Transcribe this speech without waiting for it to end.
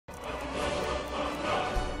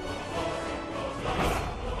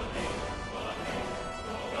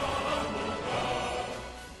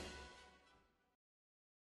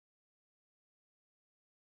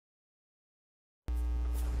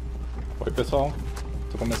pessoal,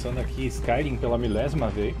 tô começando aqui Skyrim pela milésima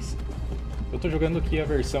vez. Eu tô jogando aqui a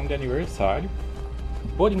versão de aniversário.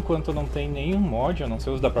 Por enquanto não tem nenhum mod, a não ser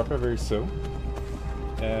os da própria versão.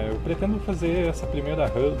 Eu pretendo fazer essa primeira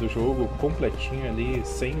run do jogo completinho ali,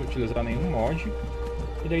 sem utilizar nenhum mod.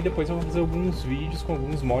 E daí depois eu vou fazer alguns vídeos com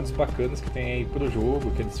alguns mods bacanas que tem aí pro jogo,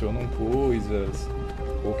 que adicionam coisas,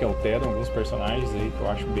 ou que alteram alguns personagens aí que eu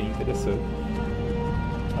acho bem interessante.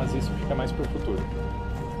 Mas isso fica mais pro futuro.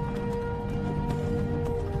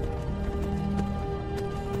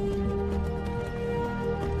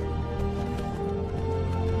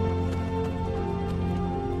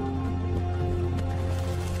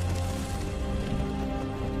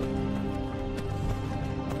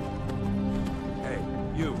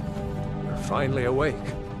 Finally awake.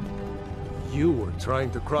 You were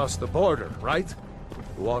trying to cross the border, right?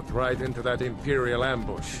 Walked right into that Imperial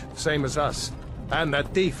ambush, same as us. And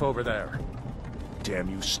that thief over there. Damn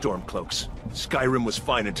you Stormcloaks. Skyrim was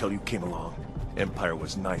fine until you came along. Empire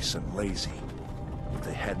was nice and lazy. If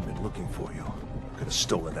they hadn't been looking for you, could have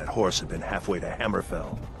stolen that horse and been halfway to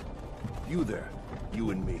Hammerfell. You there,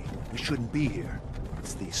 you and me, we shouldn't be here.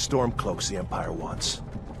 It's these Stormcloaks the Empire wants.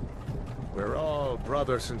 We're all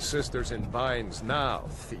brothers and sisters in binds now,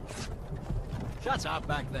 thief. Shut up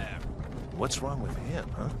back there. What's wrong with him,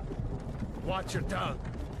 huh? Watch your tongue.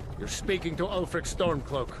 You're speaking to Ulfric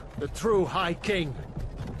Stormcloak, the true High King.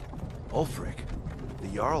 Ulfric? The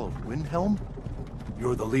Jarl of Windhelm?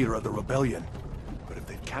 You're the leader of the rebellion. But if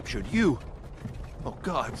they've captured you... Oh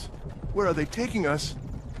gods, where are they taking us?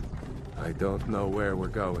 I don't know where we're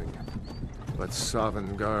going, but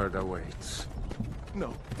Sovngarde awaits.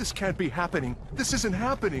 No, this can't be happening. This isn't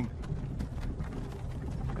happening.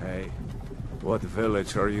 Hey, what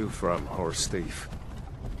village are you from, horse thief?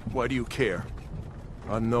 Why do you care?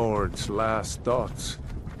 A Nord's last thoughts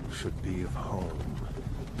should be of home.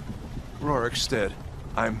 Rorikstead.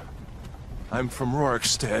 I'm from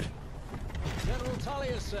Rorikstead. General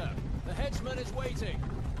Tullius, sir. The headsman is waiting.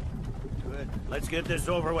 Good. Let's get this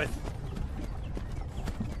over with.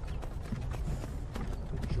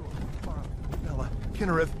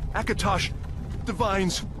 Kinnereth, Akatosh,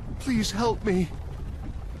 Divines, please help me.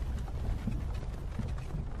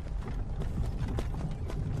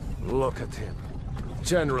 Look at him.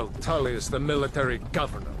 General Tullius, the military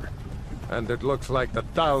governor. And it looks like the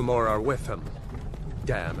Thalmor are with him.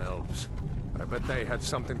 Damn elves. I bet they had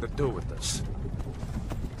something to do with this.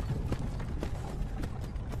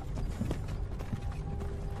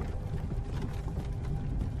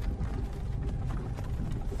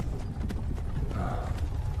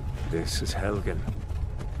 This is Helgen.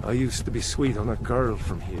 I used to be sweet on a girl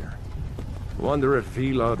from here. Wonder if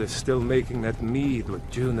Vilod is still making that mead with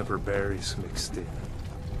juniper berries mixed in.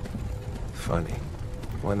 Funny.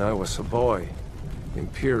 When I was a boy,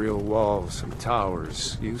 Imperial walls and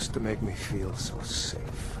towers used to make me feel so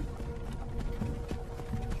safe.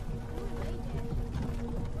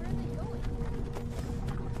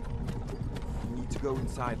 You need to go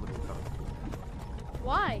inside, little fellow.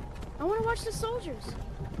 Why? I want to watch the soldiers.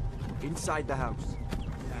 Inside the house.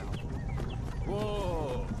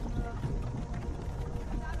 Whoa!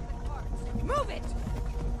 Move it!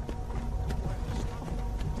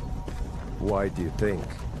 Why do you think?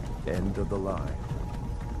 End of the line.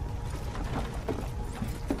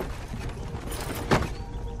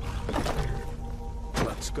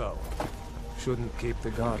 Let's go. Shouldn't keep the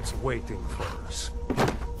gods waiting for us.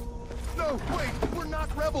 No, wait, we're not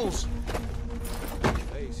rebels.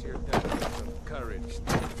 Face your death with some courage.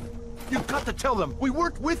 You've got to tell them, we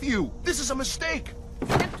weren't with you. This is a mistake.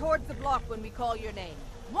 Step towards the block when we call your name.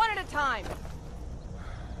 One at a time.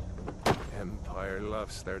 Empire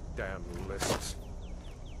loves their damn lists.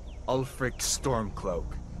 Ulfric Stormcloak,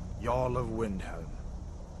 Jarl of Windhelm.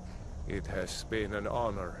 It has been an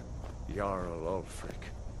honor, Jarl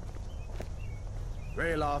Ulfric.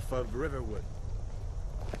 Ralof of Riverwood.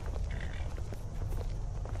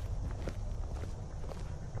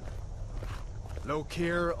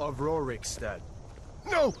 Lokir of Rorikstead.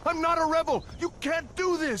 No, I'm not a rebel. You can't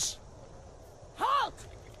do this. Halt!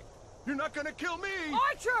 You're not gonna kill me.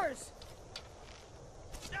 Archers!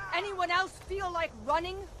 Anyone else feel like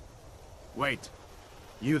running? Wait.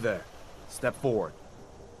 You there. Step forward.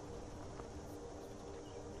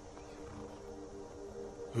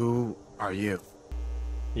 Who are you?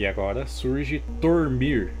 E agora surge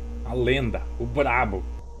Tormir, a lenda, o brabo.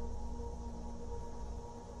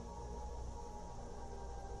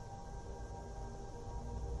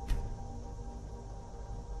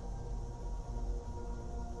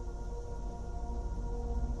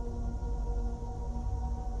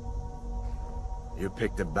 You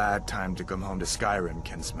picked a bad time to come home to Skyrim,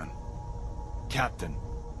 kinsman. Captain,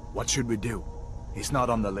 what should we do? He's not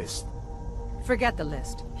on the list. Forget the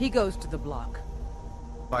list. He goes to the block.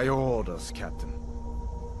 By your orders, Captain.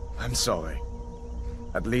 I'm sorry.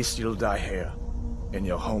 At least you'll die here, in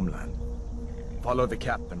your homeland. Follow the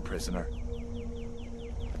captain, prisoner.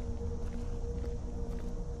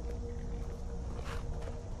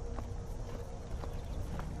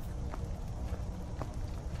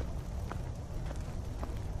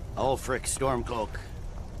 Ulfric Stormcloak.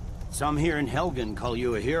 Some here in Helgen call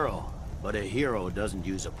you a hero, but a hero doesn't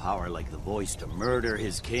use a power like the voice to murder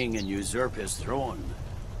his king and usurp his throne.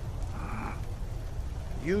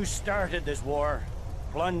 You started this war,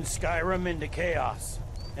 plunged Skyrim into chaos,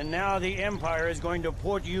 and now the Empire is going to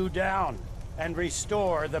put you down and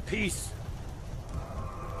restore the peace.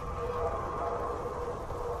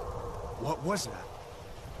 What was that?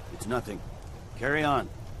 It's nothing. Carry on.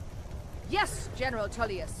 Yes, General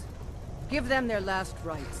Tullius. Give them their last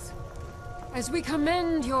rites. As we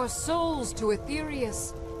commend your souls to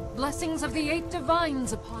Aetherius, blessings of the eight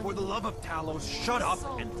divines upon For the you. love of Talos, shut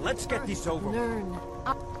up and let's get this over with. Learn.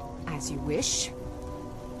 As you wish.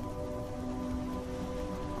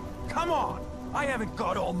 Come on! I haven't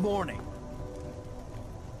got all morning.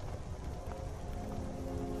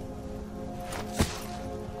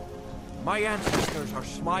 My ancestors are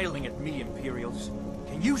smiling at me, Imperials.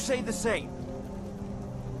 Can you say the same?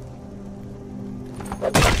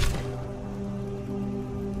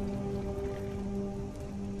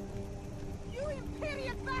 You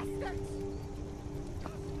Imperial bastards!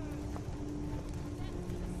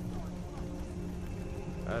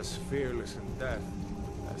 As fearless in death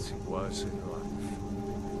as he was in life.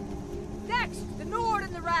 Next, the Nord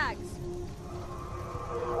and the Rags.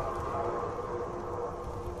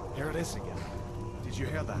 Here it is again. Did you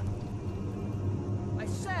hear that? I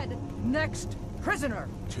said, next prisoner.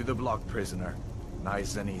 To the block, prisoner.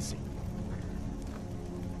 Nice and easy.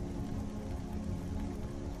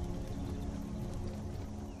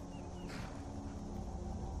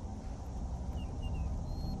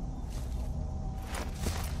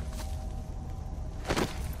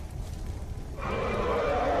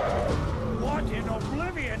 What in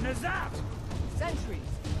oblivion is that? Sentries.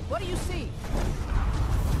 What do you see?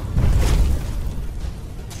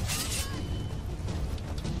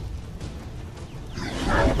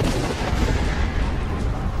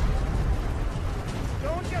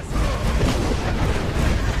 Don't just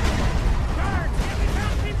guards, get me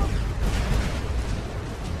down, people!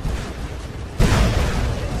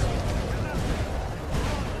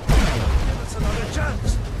 Give us another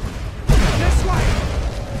chance. This way!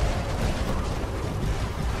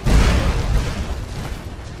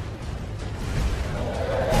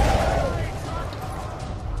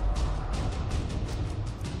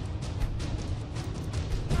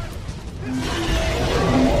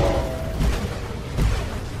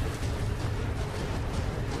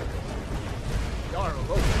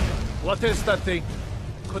 What is that thing?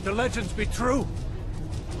 Could the legends be true?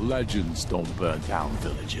 Legends don't burn down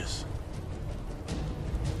villages.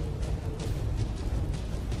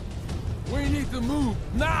 We need to move,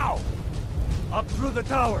 now! Up through the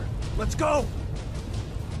tower. Let's go!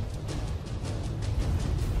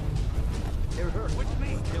 With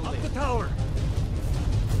me, up the tower!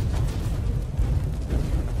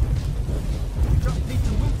 Just need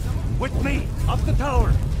to move some. With me! Up the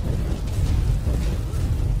tower!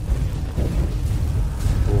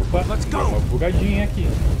 Opa, Let's deu go. uma bugadinha aqui.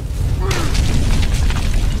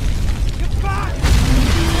 Get back!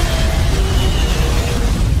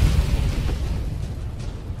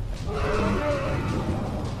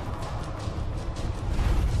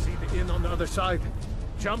 See the inn on the other side.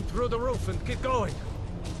 Jump through the roof and keep going.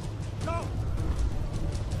 Go!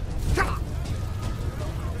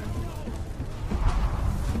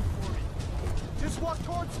 Just walk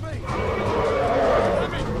towards me!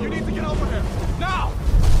 Lemmy, you need to get over here! Now!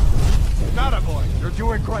 Nada, boy. You're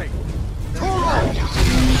doing great.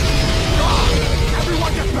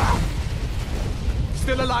 Everyone get back!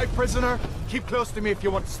 Still alive, prisoner? Keep close to me if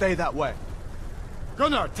you want to stay that way.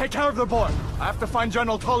 Gunnar, take care of the boy. I have to find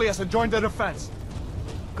General Tullius and join the defense.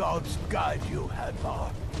 Gods guide you,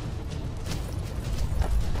 Hadvar.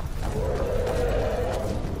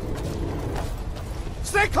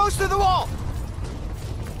 Stay close to the wall!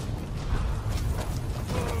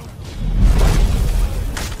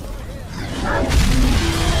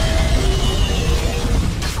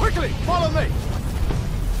 Quickly, follow me!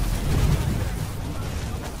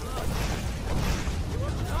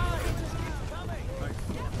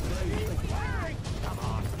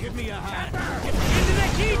 Give me a hand. Into the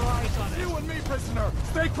keep! You and me, prisoner.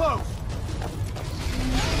 Stay close.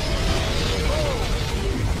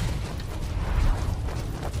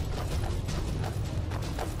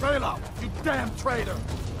 damn traitor!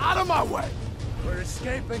 Out of my way! We're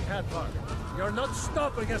escaping, Hadvar. You're not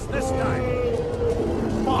stopping us this time.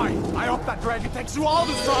 Fine. I hope that dragon takes you all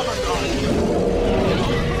to Sovngarde.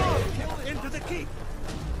 Into the keep.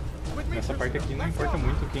 Nessa parte aqui não importa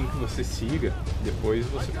muito quem que você siga, depois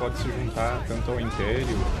você pode se juntar tanto ao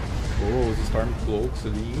Império ou os Stormcloaks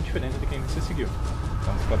ali, indiferente de quem você seguiu.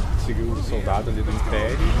 Então você pode seguir o soldado ali do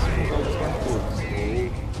Império e se juntar aos Stormcloaks,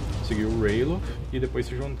 ou seguir o Raylof e depois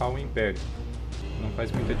se juntar ao Império. Não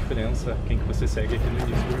faz muita diferença quem que você segue aqui no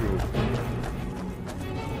início do jogo.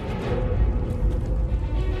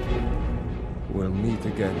 We'll meet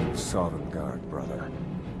again in Sovngarde, brother.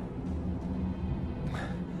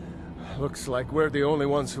 Looks like we're the only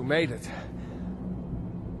ones who made it.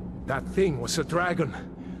 That thing was a dragon,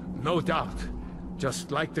 no doubt.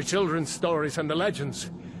 Just like the children's stories and the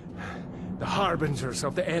legends. The harbingers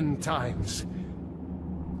of the end times.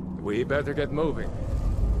 We better get moving.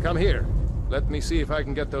 Come here. Let me see if I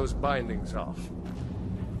can get those bindings off.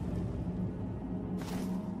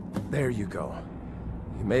 There you go.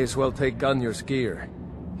 You may as well take Gunnar's gear.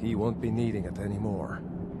 He won't be needing it anymore.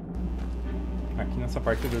 Aqui nessa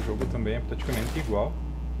parte do jogo também é praticamente igual.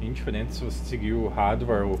 Indiferente se você seguir o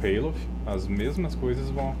Hadvar ou o Raylof, as mesmas coisas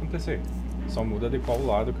vão acontecer. Só muda de qual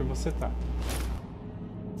lado que você tá.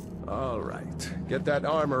 All right. Get that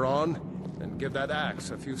armor on and give that axe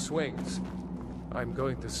a few swings. I'm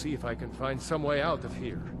going to see if I can find some way out of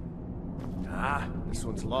here. Ah, this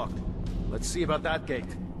one's locked. Let's see about that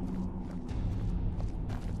gate.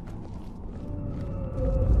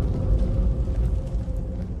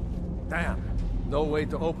 Damn. No way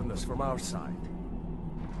to open this from our side.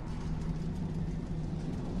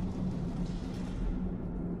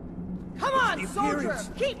 Come on, soldier!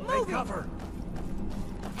 Keep moving! Cover!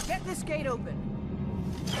 Get this gate open.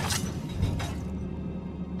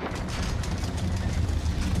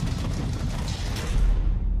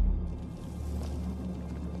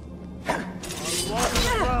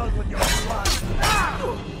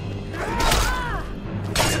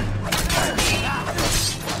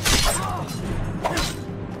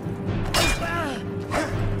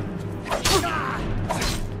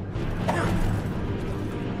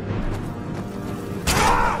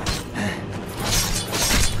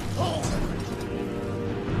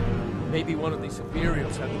 Maybe one of these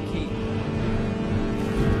Imperials had the key.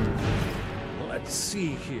 Let's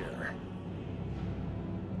see here.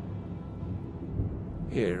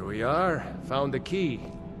 Here we are. Found the key.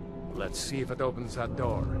 Let's see if it opens that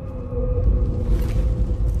door.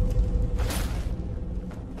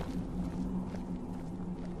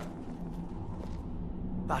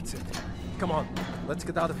 That's it. Come on. Let's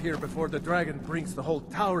get out of here before the dragon brings the whole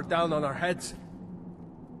tower down on our heads.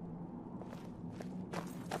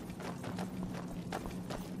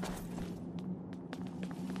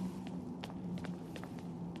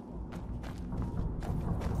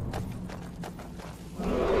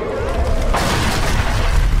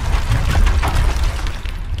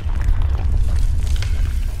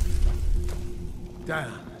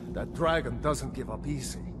 Damn, that dragon doesn't give up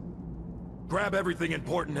easy. Grab everything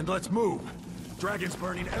important and let's move. Dragon's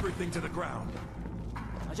burning everything to the ground.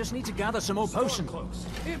 I just need to gather some more potion. Close.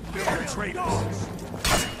 Imperial traitors.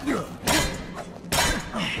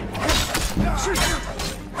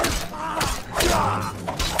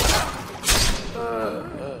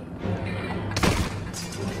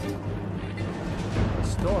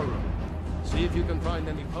 Storeroom. See if you can find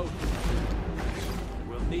any potions.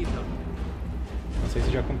 We'll need them. Não sei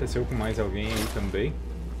se já aconteceu com mais alguém aí também,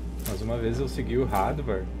 mas uma vez eu segui o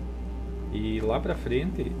Hadvar e lá pra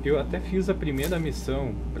frente eu até fiz a primeira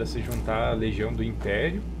missão para se juntar à Legião do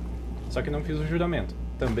Império, só que não fiz o juramento.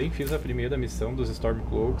 Também fiz a primeira missão dos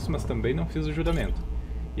Stormcloaks, mas também não fiz o juramento.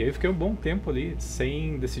 E aí eu fiquei um bom tempo ali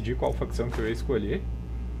sem decidir qual facção que eu ia escolher.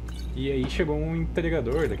 E aí chegou um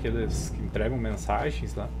entregador, daqueles que entregam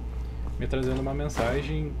mensagens lá, me trazendo uma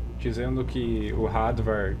mensagem dizendo que o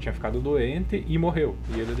Hadvar tinha ficado doente e morreu,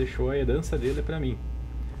 e ele deixou a herança dele pra mim.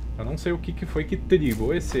 Eu não sei o que foi que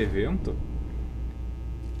trigou esse evento,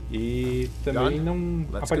 e também não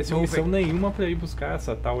apareceu missão nenhuma pra ir buscar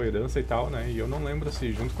essa tal herança e tal, né? E eu não lembro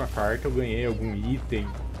se junto com a carta eu ganhei algum item,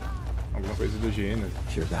 alguma coisa do gênero.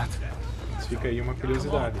 Mas fica aí uma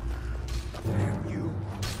curiosidade.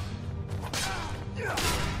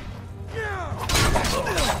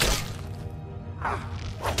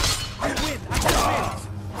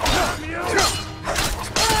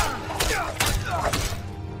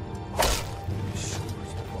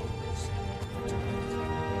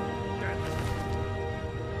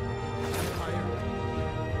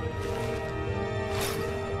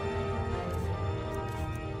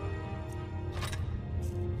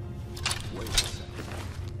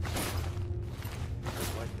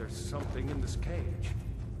 something in this cage.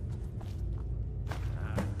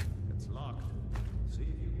 Ah, it's locked. See if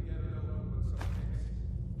you can get it open with some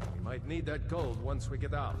picks. We might need that gold once we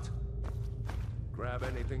get out. Grab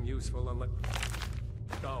anything useful and let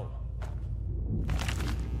go.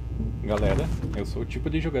 Galera, eu sou o tipo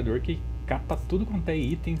de jogador que cata tudo quanto é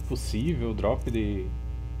item possível, drop de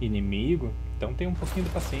inimigo, então tem um pouquinho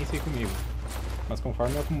de paciência aí comigo. Mas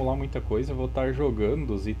conforme eu acumular muita coisa, eu vou estar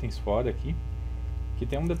jogando os itens fora aqui, que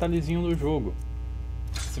tem um detalhezinho no jogo.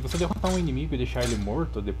 Se você derrotar um inimigo e deixar ele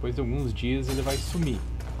morto, depois de alguns dias ele vai sumir.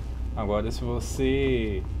 Agora, se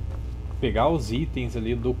você pegar os itens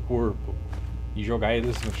ali do corpo e jogar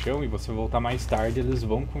eles no chão e você voltar mais tarde, eles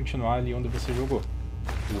vão continuar ali onde você jogou.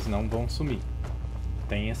 Eles não vão sumir.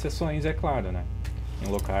 Tem exceções, é claro, né? Em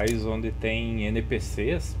locais onde tem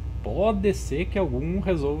NPCs, pode ser que algum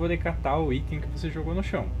resolva decatar o item que você jogou no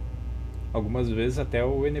chão. Algumas vezes até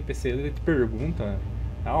o NPC ele te pergunta: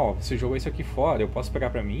 ah, ó, você jogou isso aqui fora, eu posso pegar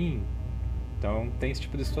pra mim? Então tem esse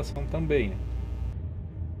tipo de situação também, né?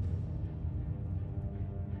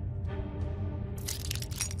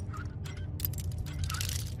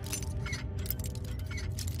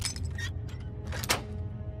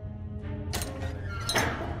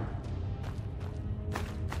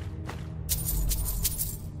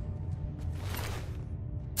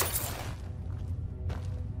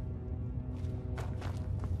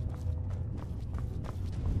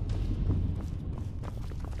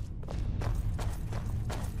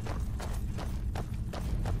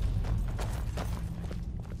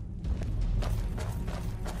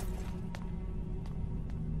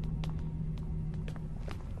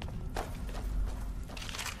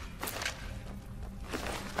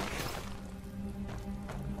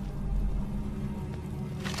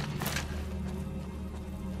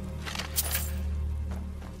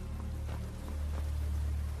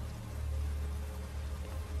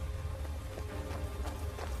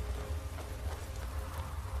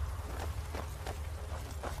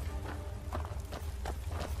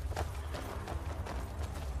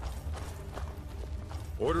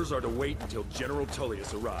 Orders are to wait until General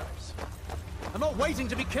Tullius arrives. I'm not waiting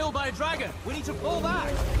to be killed by a dragon. We need to fall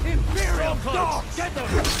back. Imperial dogs! Get them!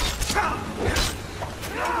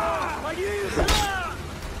 Like you!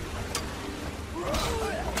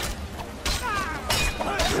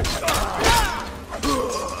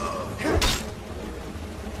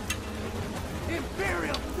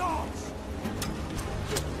 Imperial dogs!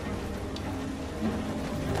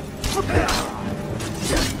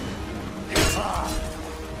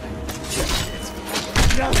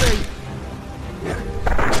 Nothing!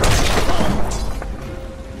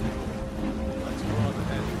 Let's go on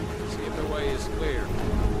ahead. See if the way is clear.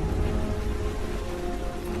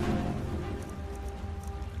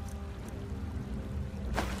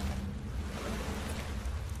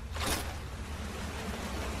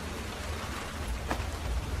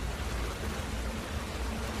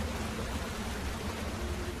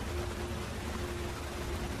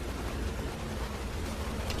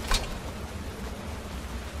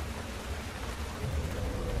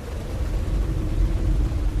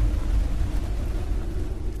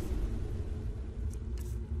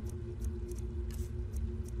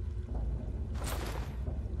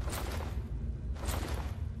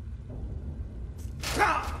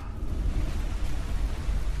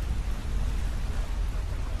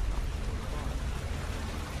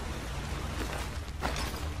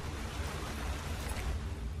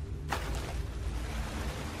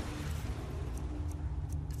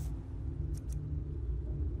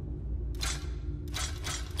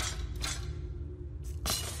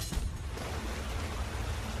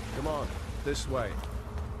 Come on, this way.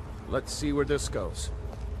 Let's see where this goes.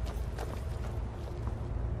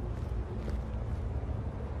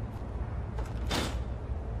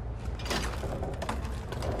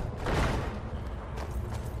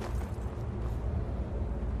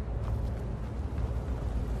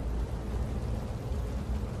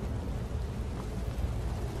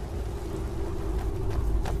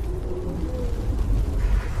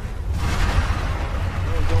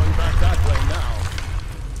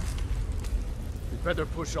 Better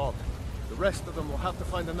push on. The rest of them will have to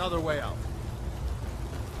find another way out.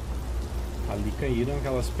 Ali caíram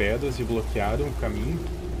aquelas pedras e bloquearam o caminho,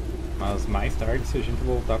 mas mais tarde, se a gente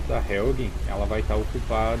voltar para Helgen, ela vai estar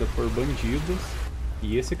ocupada por bandidos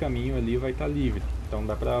e esse caminho ali vai estar livre. Então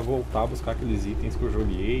dá para voltar a buscar aqueles itens que eu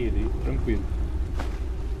joguei ali, tranquilo.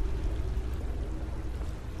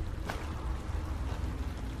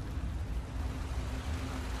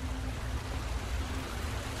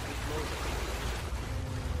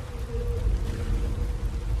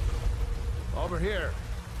 Over here.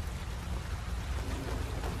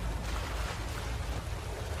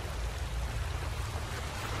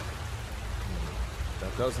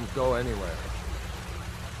 That doesn't go anywhere.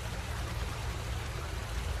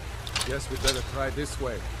 Guess we better try this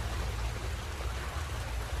way.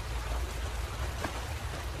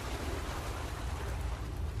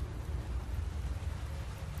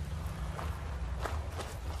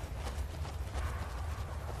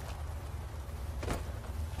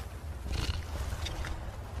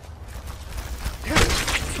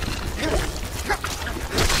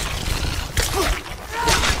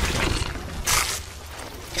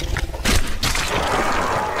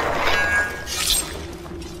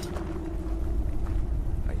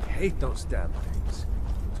 I hate those damn things.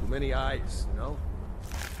 Too many eyes, you know?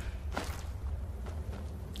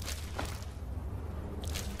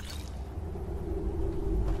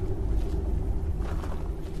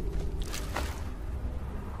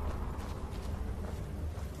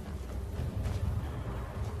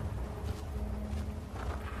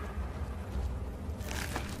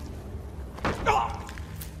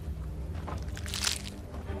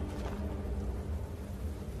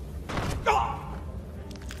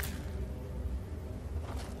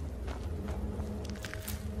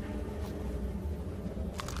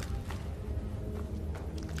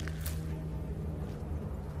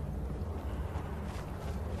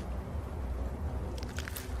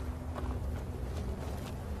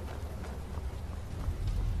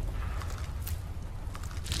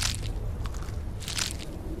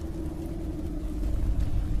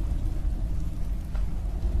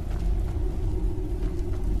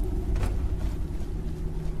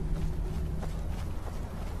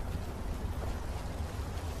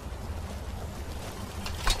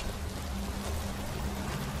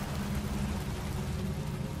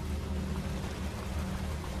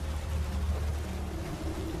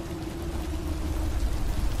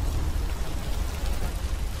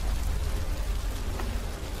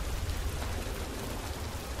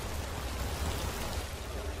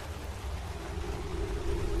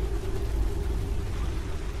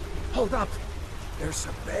 Hold up! There's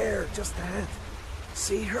a bear just ahead.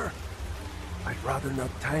 See her? I'd rather not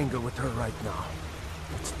tangle with her right now.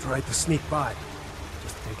 Let's try to sneak by.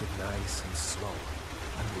 Just take it nice and slow.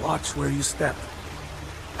 And watch where you step.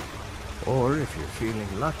 Or if you're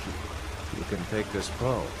feeling lucky, you can take this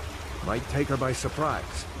bow. Might take her by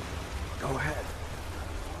surprise. Go ahead.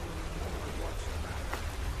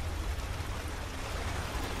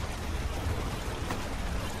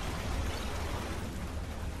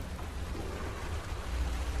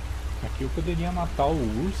 Aqui eu poderia matar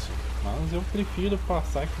o urso, mas eu prefiro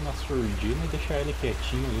passar aqui na surdina e deixar ele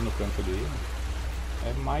quietinho ali no canto dele.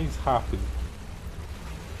 É mais rápido.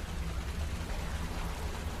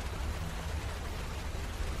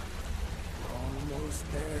 Almost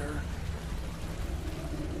there.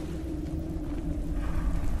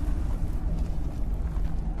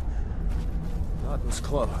 That was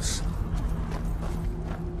close.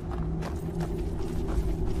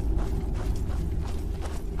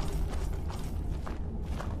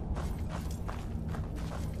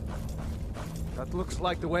 That looks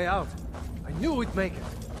like the way out. I knew we'd make it.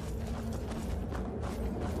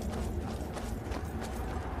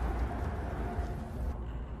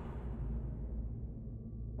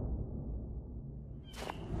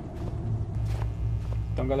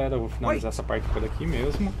 Então galera, eu vou finalizar essa parte por aqui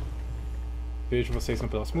mesmo. Vejo vocês no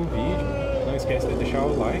próximo vídeo. Não esquece de deixar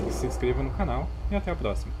o like, se inscreva no canal e até a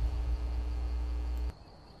próxima.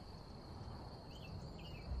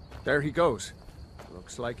 There he goes.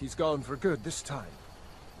 Looks like he's gone for good this time.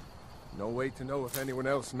 No way to know if anyone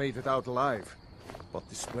else made it out alive. But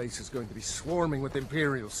this place is going to be swarming with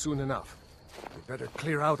Imperials soon enough. We better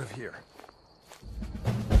clear out of here.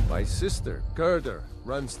 My sister, Gerda,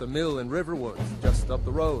 runs the mill in Riverwood, just up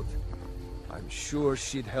the road. I'm sure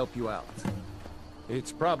she'd help you out.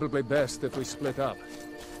 It's probably best if we split up.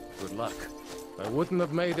 Good luck. I wouldn't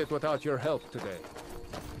have made it without your help today.